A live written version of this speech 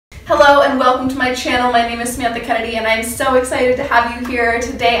Hello and welcome to my channel. My name is Samantha Kennedy and I'm so excited to have you here.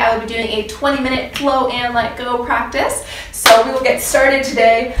 Today I will be doing a 20-minute flow and let go practice. So we will get started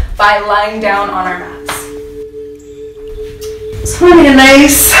today by lying down on our mats. So finding a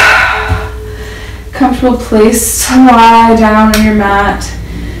nice, comfortable place to lie down on your mat.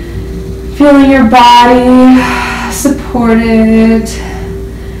 Feeling your body supported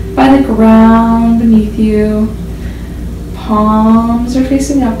by the ground beneath you. Palms are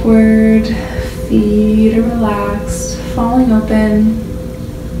facing upward, feet are relaxed, falling open.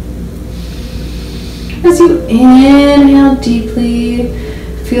 As you inhale deeply,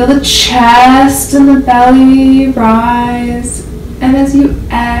 feel the chest and the belly rise. And as you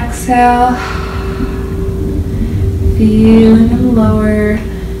exhale, feeling them lower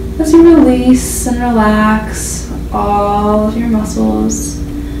as you release and relax all of your muscles.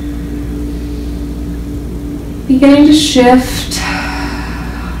 Beginning to shift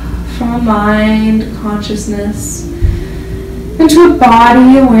from a mind consciousness into a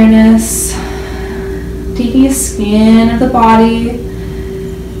body awareness, taking a scan of the body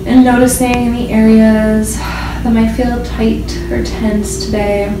and noticing any areas that might feel tight or tense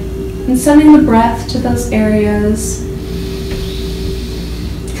today, and sending the breath to those areas,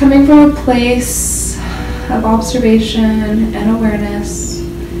 coming from a place of observation and awareness,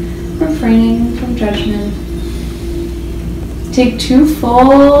 refraining from judgment. Take 2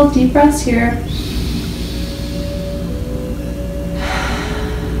 full deep breaths here.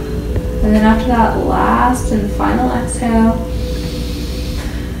 And then after that last and final exhale,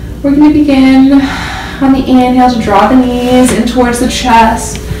 we're going to begin on the inhale to draw the knees in towards the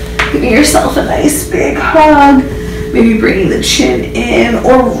chest, giving yourself a nice big hug, maybe bringing the chin in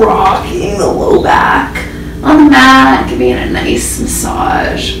or rocking the low back on the mat, giving it a nice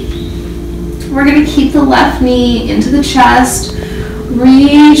massage. We're going to keep the left knee into the chest,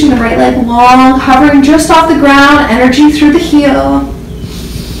 reaching the right leg long, hovering just off the ground, energy through the heel.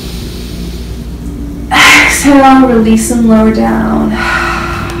 Exhale, release and lower down.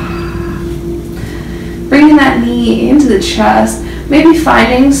 Bringing that knee into the chest, maybe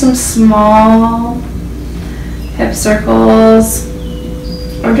finding some small hip circles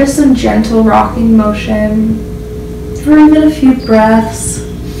or just some gentle rocking motion for even a few breaths.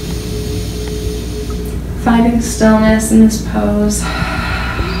 Finding stillness in this pose.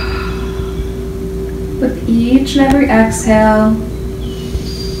 With each and every exhale,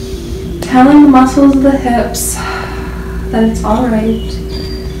 telling the muscles of the hips that it's alright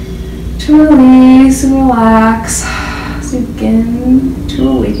to release and relax as you begin to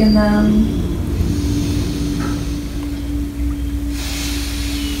awaken them.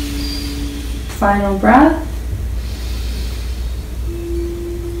 Final breath.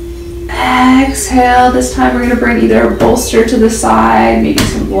 Exhale. This time we're going to bring either a bolster to the side, maybe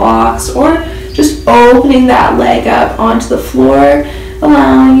some blocks, or just opening that leg up onto the floor,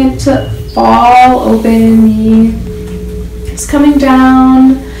 allowing it to fall open. Knee is coming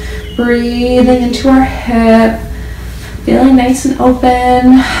down, breathing into our hip, feeling nice and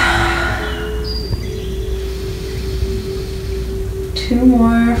open. 2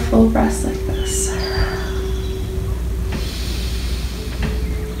 more full breaths like this.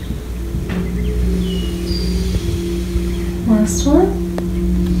 Last one.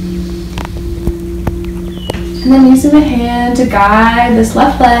 And then using the hand to guide this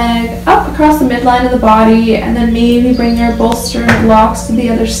left leg up across the midline of the body, and then maybe bring your bolster and blocks to the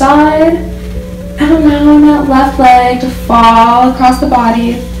other side, and allowing that left leg to fall across the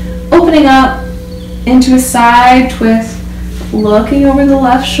body, opening up into a side twist, looking over the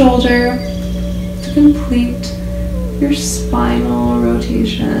left shoulder to complete your spinal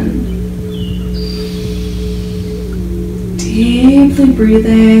rotation. Deeply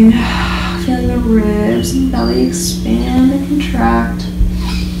breathing, feeling the ribs and belly expand and contract.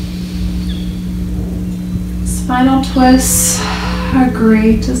 Spinal twists are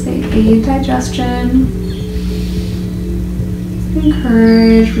great as they aid digestion,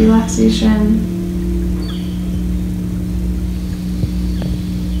 encourage relaxation.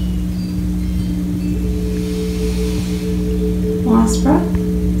 Last breath.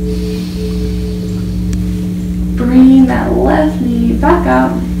 Bringing that left knee back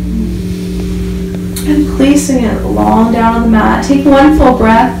up and placing it long down on the mat. Take 1 full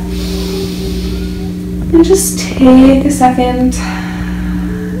breath and just take a second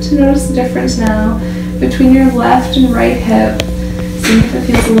to notice the difference now between your left and right hip. See if it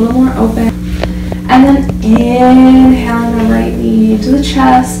feels a little more open. And then inhaling the right knee into the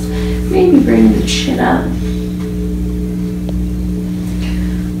chest, maybe bring the chin up.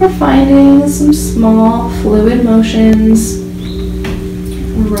 We're finding some small fluid motions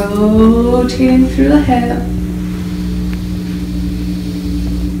rotating through the hip,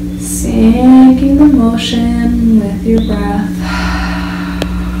 syncing the motion with your breath.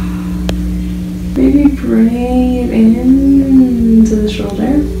 Maybe bring it into the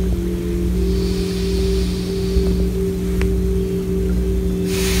shoulder.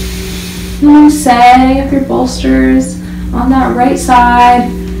 And setting up your bolsters on that right side,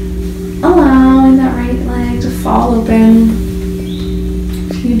 allowing that right leg to fall open.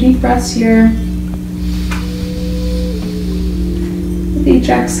 A few deep breaths here. With each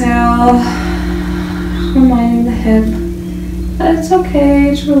exhale, reminding the hip that it's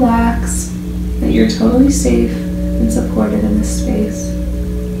okay to relax, that you're totally safe and supported in this space.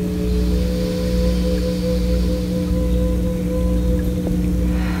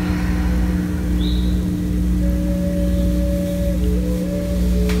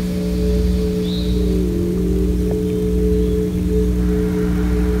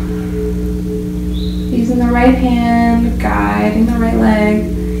 Right hand guiding the right leg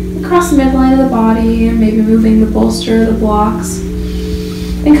across the midline of the body, and maybe moving the bolster, the blocks,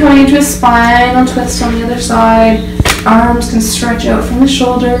 and coming into a spinal twist on the other side. Arms can stretch out from the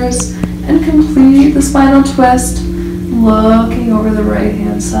shoulders and complete the spinal twist, looking over the right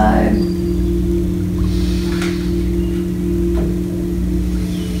hand side.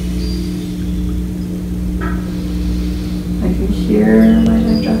 I can hear my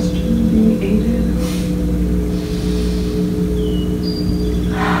digestion being aided.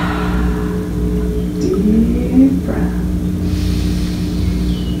 Deep breath.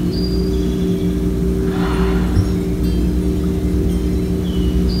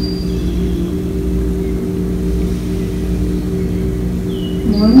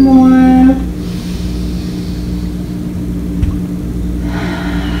 One more.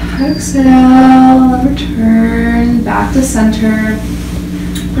 Exhale and return back to center.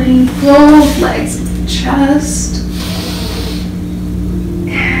 Bring both legs to the chest.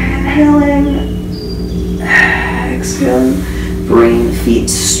 Inhaling. Exhale. Bring the feet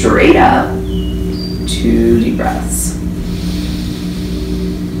straight up. 2 deep breaths.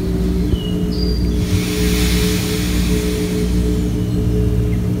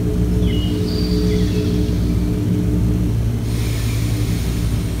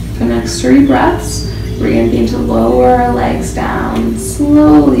 For the next 3 breaths, we're going to begin to lower our legs down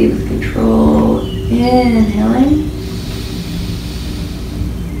slowly with control. Inhaling.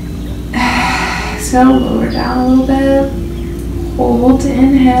 Exhale, lower down a little bit. Hold to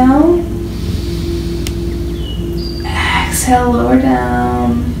inhale. Exhale, lower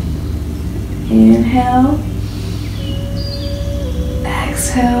down. Inhale.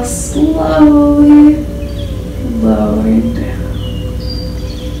 Exhale, slowly lowering down.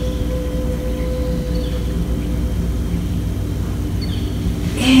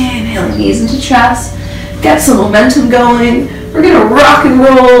 Inhaling, knees into chest. Get some momentum going. We're going to rock and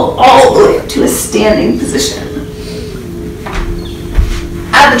roll all the way up to a standing position.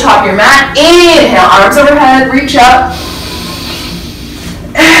 At the top of your mat, inhale, arms overhead, reach up.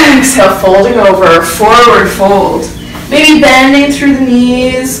 Exhale, folding over, forward fold. Maybe bending through the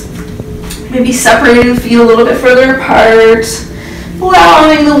knees. Maybe separating the feet a little bit further apart.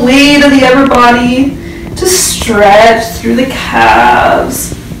 Allowing the weight of the upper body to stretch through the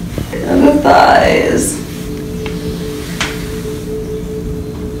calves and the thighs.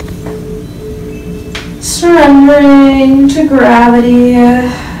 Surrendering to gravity,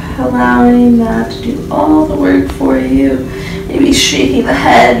 allowing that to do all the work for you. Maybe shaking the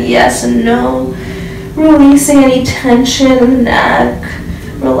head, yes and no. Releasing any tension in the neck.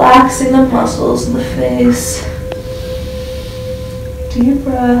 Relaxing the muscles in the face. Deep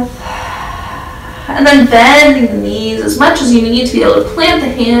breath. And then bending the knees as much as you need to be able to plant the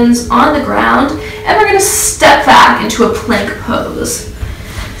hands on the ground. And we're going to step back into a plank pose.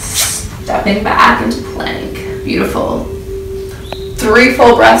 Stepping back into plank. Beautiful. 3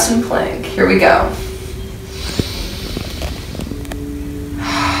 full breaths in plank. Here we go.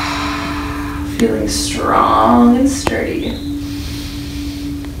 Feeling strong and sturdy.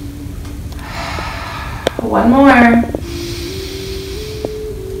 1 more.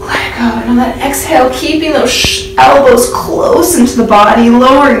 Let go. And on that exhale, keeping those elbows close into the body,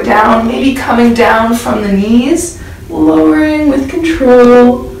 lowering down, maybe coming down from the knees, lowering with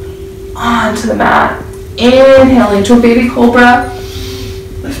control onto the mat. Inhaling to a baby cobra.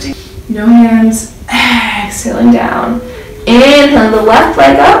 Lifting. No hands. Exhaling down. Inhaling the left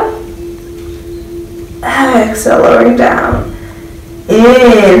leg up. Exhale, lowering down.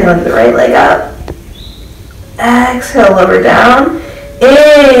 Inhaling the right leg up. Exhale, lower down.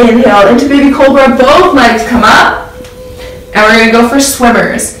 Inhale into baby cobra. Both legs come up. And we're gonna go for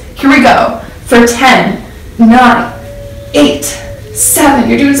swimmers. Here we go. For 10, 9, 8, 7,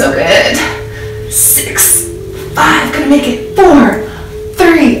 you're doing so good. 6, 5, gonna make it. 4,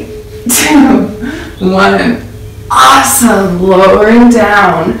 3, 2, 1. Awesome, lowering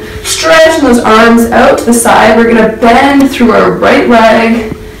down. Stretching those arms out to the side. We're gonna bend through our right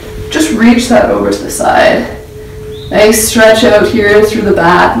leg. Just reach that over to the side. Nice stretch out here through the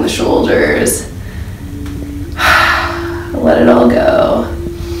back and the shoulders. Let it all go.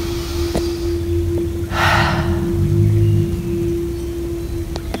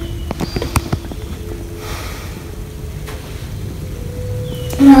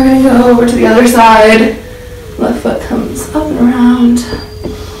 And now we're gonna go over to the other side. Left foot comes up and around.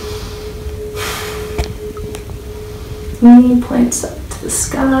 Knee points up to the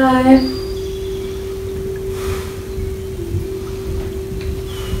sky.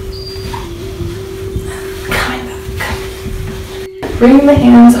 Coming back. Bring the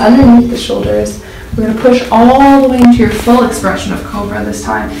hands underneath the shoulders. We're going to push all the way into your full expression of Cobra this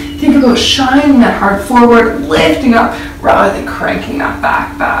time. Think about shining that heart forward, lifting up rather than cranking that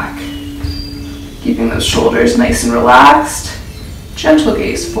back. Keeping those shoulders nice and relaxed. Gentle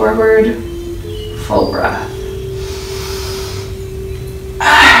gaze forward. Full breath.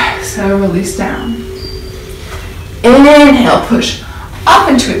 So release down. Inhale, push up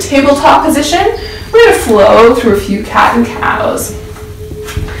into a tabletop position. We're going to flow through a few cat and cows.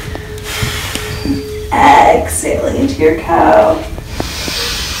 Exhaling into your cow.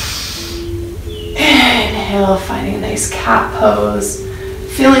 Inhale, finding a nice cat pose.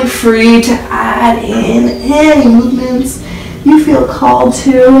 Feeling free to add in any movements you feel called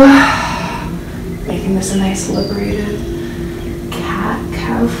to. Making this a nice liberated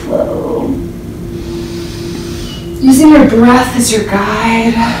cat-cow flow. Using your breath as your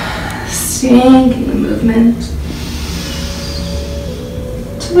guide. Staying in the movement.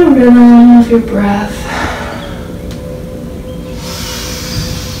 To the rhythm of your breath.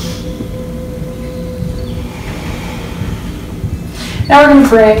 Now we're going to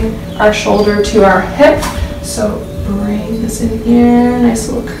bring our shoulder to our hip. So bring this in here, nice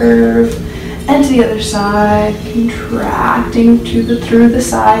little curve. And to the other side, contracting through the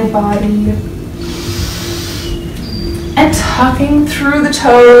side body. And tucking through the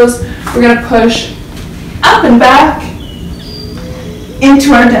toes. We're going to push up and back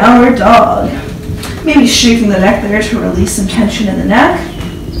into our downward dog. Maybe shaking the neck there to release some tension in the neck.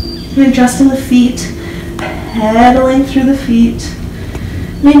 And adjusting the feet, pedaling through the feet.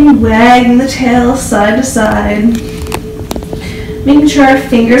 Maybe wagging the tail side to side. Making sure our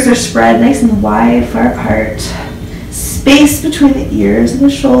fingers are spread nice and wide, far apart. Space between the ears and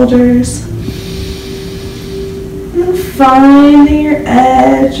the shoulders. And finding your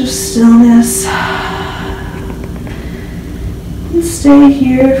edge of stillness. And stay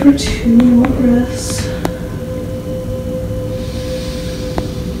here for 2 more breaths.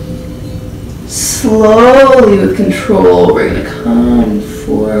 Slowly, with control, we're going to come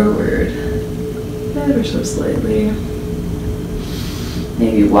forward, ever so slightly.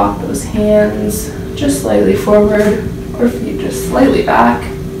 Maybe walk those hands just slightly forward, or feet just slightly back.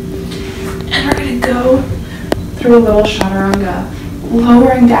 And we're going to go through a little chaturanga,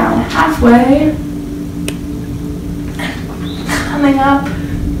 lowering down halfway, coming up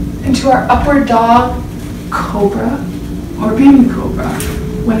into our upward dog, cobra, or baby cobra,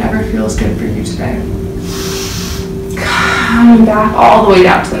 whatever feels good for you today. Coming back all the way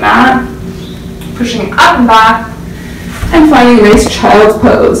down to the mat, pushing up and back, and finding a nice child's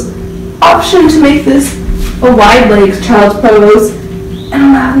pose. Option to make this a wide-legged child's pose, and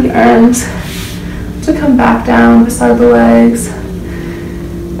allow the arms to come back down beside the legs.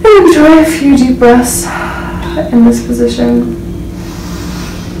 And enjoy a few deep breaths in this position.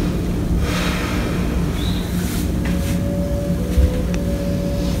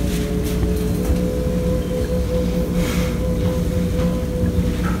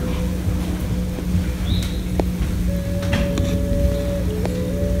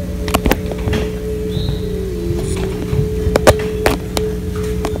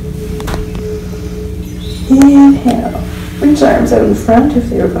 Inhale. Reach arms out in front if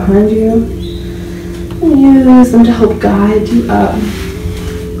they are behind you. And use them to help guide you up.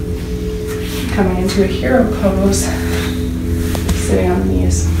 Coming into a hero pose. Sitting on the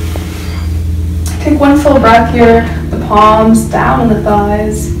knees. Take one full breath here. The palms down on the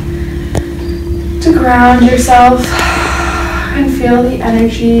thighs. To ground yourself. And feel the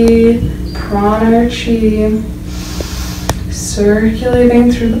energy, prana or chi,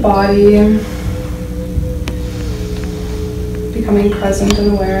 circulating through the body. Becoming present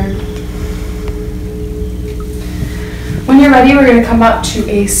and aware. When you're ready, we're going to come up to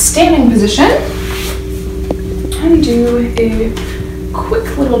a standing position and do a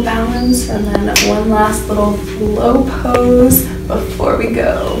quick little balance and then one last little flow pose before we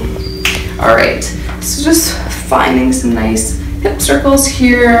go. All right, so just finding some nice hip circles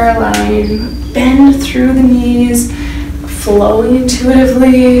here, allowing you to bend through the knees, flowing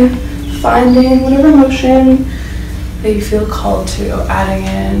intuitively, finding whatever motion that you feel called to, adding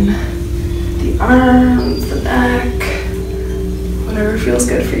in the arms, the neck, whatever feels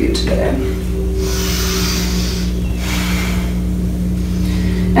good for you today.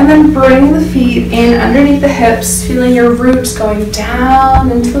 And then bring the feet in underneath the hips, feeling your roots going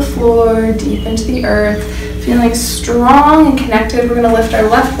down into the floor, deep into the earth, feeling strong and connected. We're going to lift our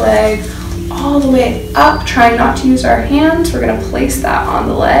left leg all the way up, trying not to use our hands. We're going to place that on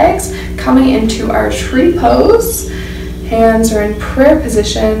the legs, coming into our tree pose. Hands are in prayer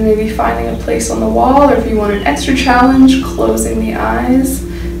position, maybe finding a place on the wall, or if you want an extra challenge, closing the eyes,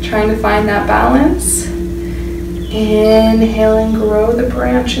 trying to find that balance. Inhaling, grow the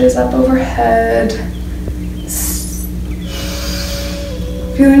branches up overhead.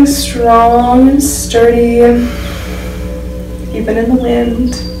 Feeling strong and sturdy, even in the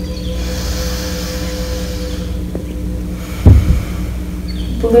wind.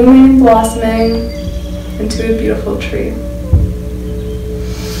 Blooming, blossoming into a beautiful tree.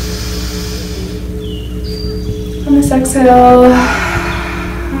 On this exhale,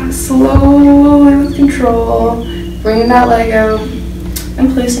 slowly with control, bringing that leg out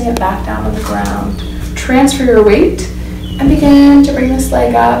and placing it back down on the ground. Transfer your weight and begin to bring this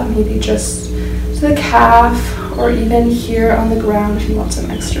leg up, maybe just to the calf or even here on the ground if you want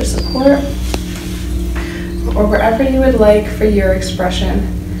some extra support, or wherever you would like for your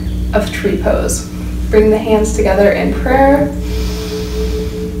expression of tree pose. Bring the hands together in prayer,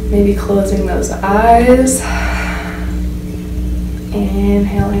 maybe closing those eyes,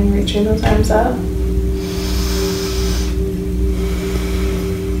 inhaling, reaching those arms up.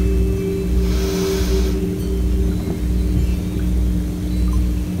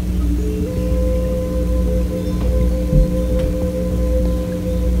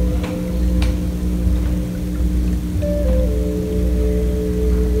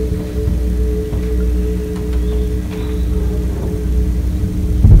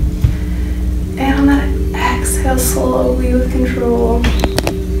 Slowly with control,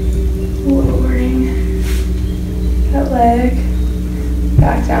 lowering that leg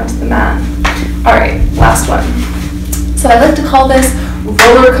back down to the mat. All right, last one. So I like to call this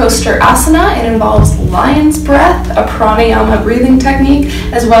roller coaster asana. It involves lion's breath, a pranayama breathing technique,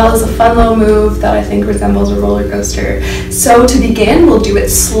 as well as a fun little move that I think resembles a roller coaster. So to begin, we'll do it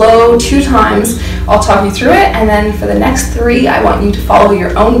slow 2 times. I'll talk you through it, and then for the next 3, I want you to follow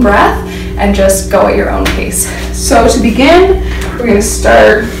your own breath and just go at your own pace. So to begin, we're going to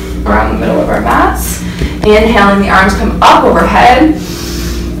start around the middle of our mats. Inhaling, the arms come up overhead.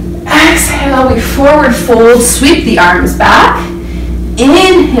 Exhale, we forward fold, sweep the arms back.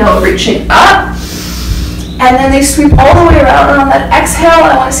 Inhale, reaching up. And then they sweep all the way around. And on that exhale,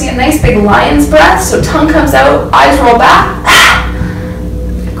 I want to see a nice big lion's breath. So tongue comes out, eyes roll back.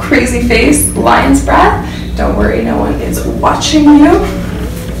 Crazy face, lion's breath. Don't worry, no one is watching you.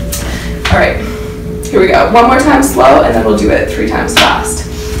 All right, here we go. One more time slow, and then we'll do it 3 times fast.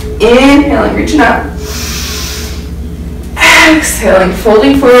 Inhaling, reaching up. Exhaling,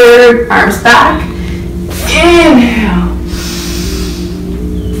 folding forward, arms back. Inhale.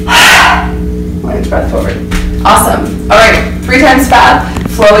 Lion's breath forward. Awesome. All right, 3 times fast.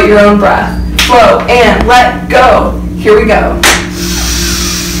 Flow at your own breath. Flow and let go. Here we go.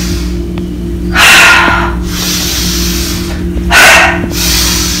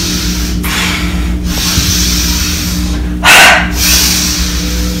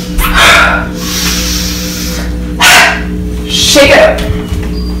 Shake it out.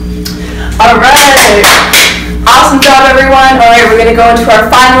 All right. Awesome job, everyone. All right, we're going to go into our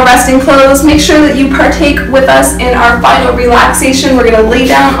final resting close. Make sure that you partake with us in our final relaxation. We're going to lay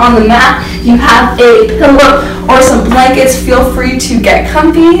down on the mat. You have a pillow or some blankets. Feel free to get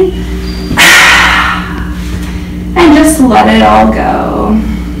comfy. And just let it all go.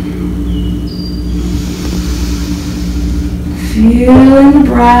 Feeling the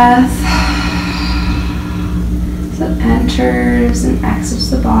breath that enters and exits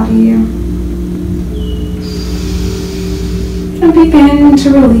the body. And begin to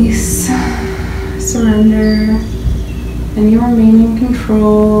release, surrender any remaining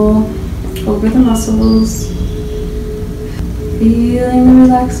control over the muscles. Feeling the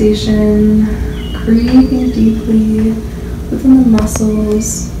relaxation creeping deeply within the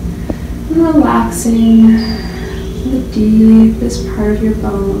muscles and relaxing the the deepest part of your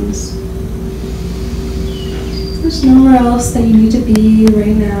bones. There's nowhere else that you need to be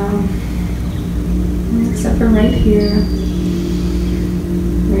right now, except for right here,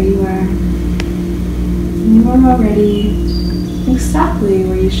 where you are. You are already exactly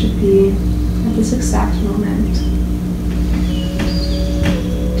where you should be at this exact moment.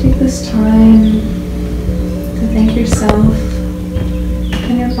 Take this time to thank yourself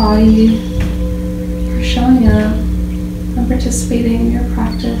and your body for showing up and participating in your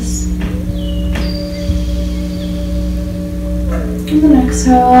practice. And then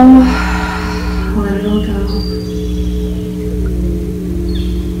exhale, let it all go.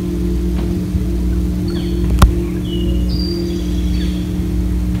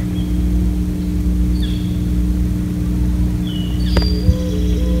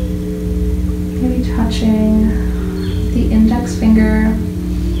 Touching the index finger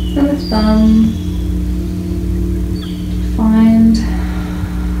and the thumb. Find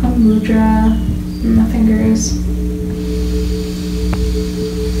a mudra in the fingers.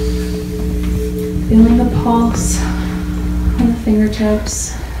 Feeling the pulse on the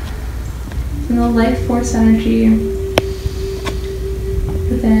fingertips and the life force energy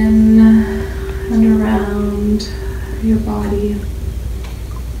within and around your body.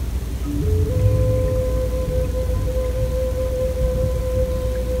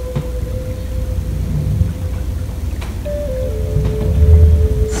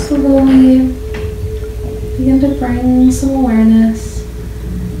 Slowly begin to bring some awareness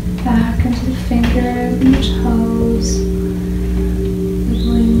back into the fingers and the toes,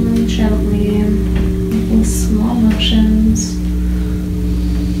 wiggling them gently, making small motions,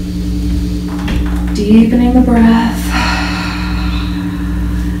 deepening the breath,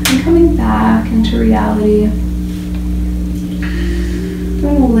 and coming back into reality. I'm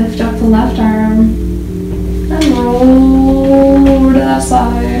going to lift up the left arm and roll over to that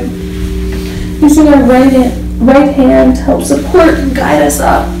side. Using our right hand to help support and guide us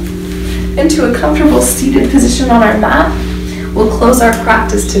up into a comfortable seated position on our mat. We'll close our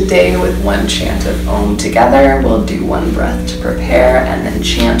practice today with one chant of Om together. We'll do one breath to prepare and then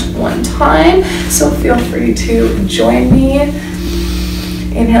chant one time. So feel free to join me.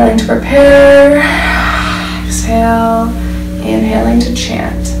 Inhaling to prepare. Exhale. Inhaling to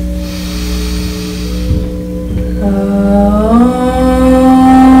chant.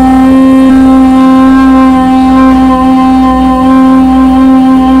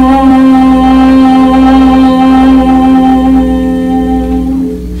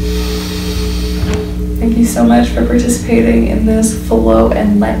 Thank you so much for participating in this flow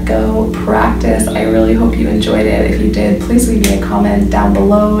and let go practice. I really hope you enjoyed it. If you did, please leave me a comment down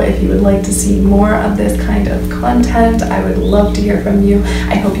below if you would like to see more of this kind of content. I would love to hear from you.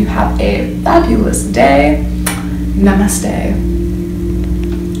 I hope you have a fabulous day. Namaste.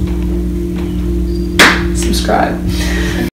 Subscribe.